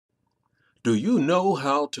Do you know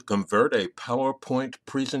how to convert a PowerPoint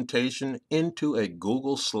presentation into a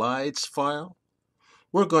Google Slides file?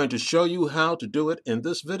 We're going to show you how to do it in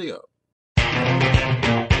this video.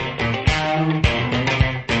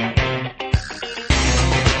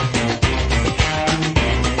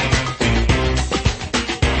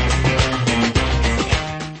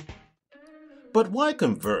 But why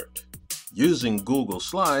convert? Using Google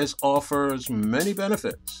Slides offers many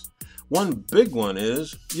benefits. One big one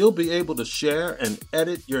is you'll be able to share and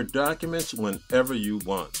edit your documents whenever you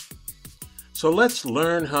want. So let's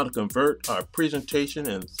learn how to convert our presentation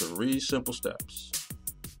in 3 simple steps.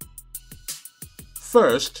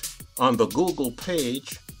 First, on the Google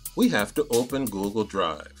page, we have to open Google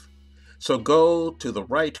Drive. So go to the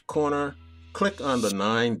right corner, click on the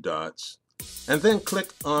 9 dots, and then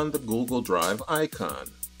click on the Google Drive icon.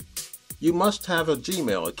 You must have a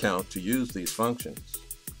Gmail account to use these functions.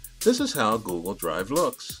 This is how Google Drive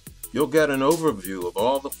looks. You'll get an overview of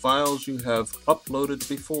all the files you have uploaded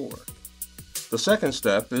before. The second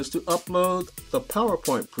step is to upload the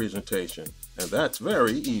PowerPoint presentation, and that's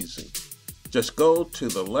very easy. Just go to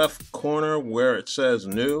the left corner where it says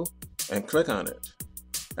New and click on it.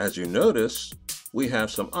 As you notice, we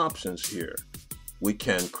have some options here. We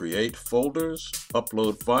can create folders,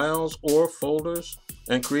 upload files or folders,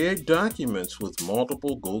 and create documents with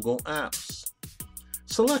multiple Google apps.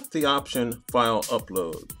 Select the option File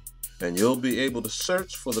Upload, and you'll be able to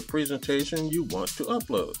search for the presentation you want to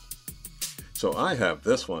upload. So I have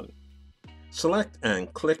this one. Select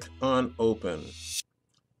and click on Open.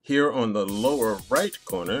 Here on the lower right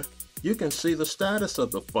corner, you can see the status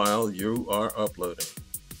of the file you are uploading.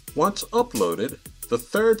 Once uploaded, the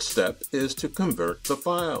third step is to convert the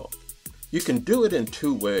file. You can do it in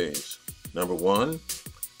 2 ways. Number 1,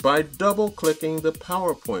 by double-clicking the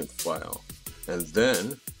PowerPoint file, and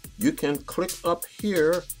then you can click up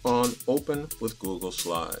here on Open with Google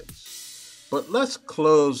Slides. But let's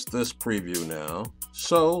close this preview now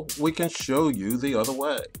so we can show you the other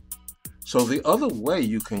way. So the other way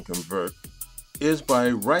you can convert is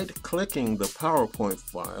by right-clicking the PowerPoint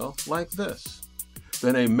file like this.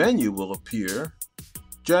 Then a menu will appear.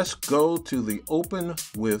 Just go to the Open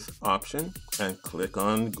With option and click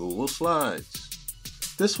on Google Slides.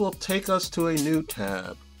 This will take us to a new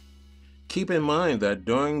tab. Keep in mind that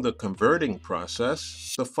during the converting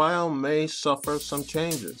process, the file may suffer some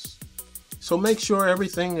changes. So make sure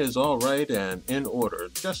everything is all right and in order,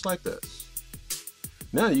 just like this.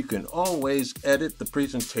 Now you can always edit the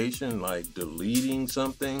presentation, like deleting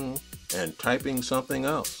something and typing something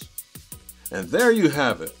else. And there you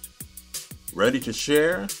have it. Ready to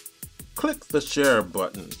share? Click the share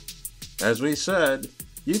button. As we said,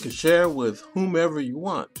 you can share with whomever you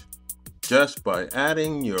want, just by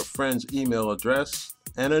adding your friend's email address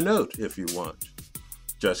and a note if you want.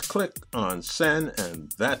 Just click on Send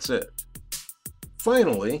and that's it.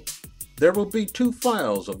 Finally, there will be 2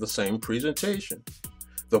 files of the same presentation.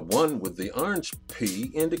 The one with the orange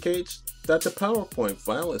P indicates that the PowerPoint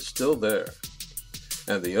file is still there.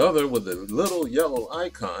 And the other with the little yellow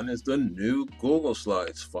icon is the new Google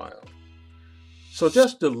Slides file. So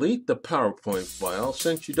just delete the PowerPoint file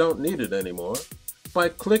since you don't need it anymore by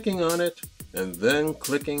clicking on it and then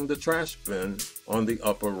clicking the trash bin on the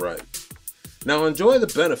upper right. Now enjoy the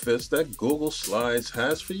benefits that Google Slides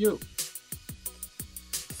has for you.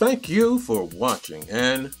 Thank you for watching,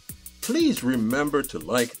 and please remember to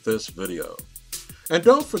like this video. And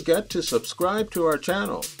don't forget to subscribe to our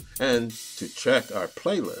channel and to check our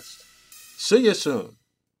playlist. See you soon.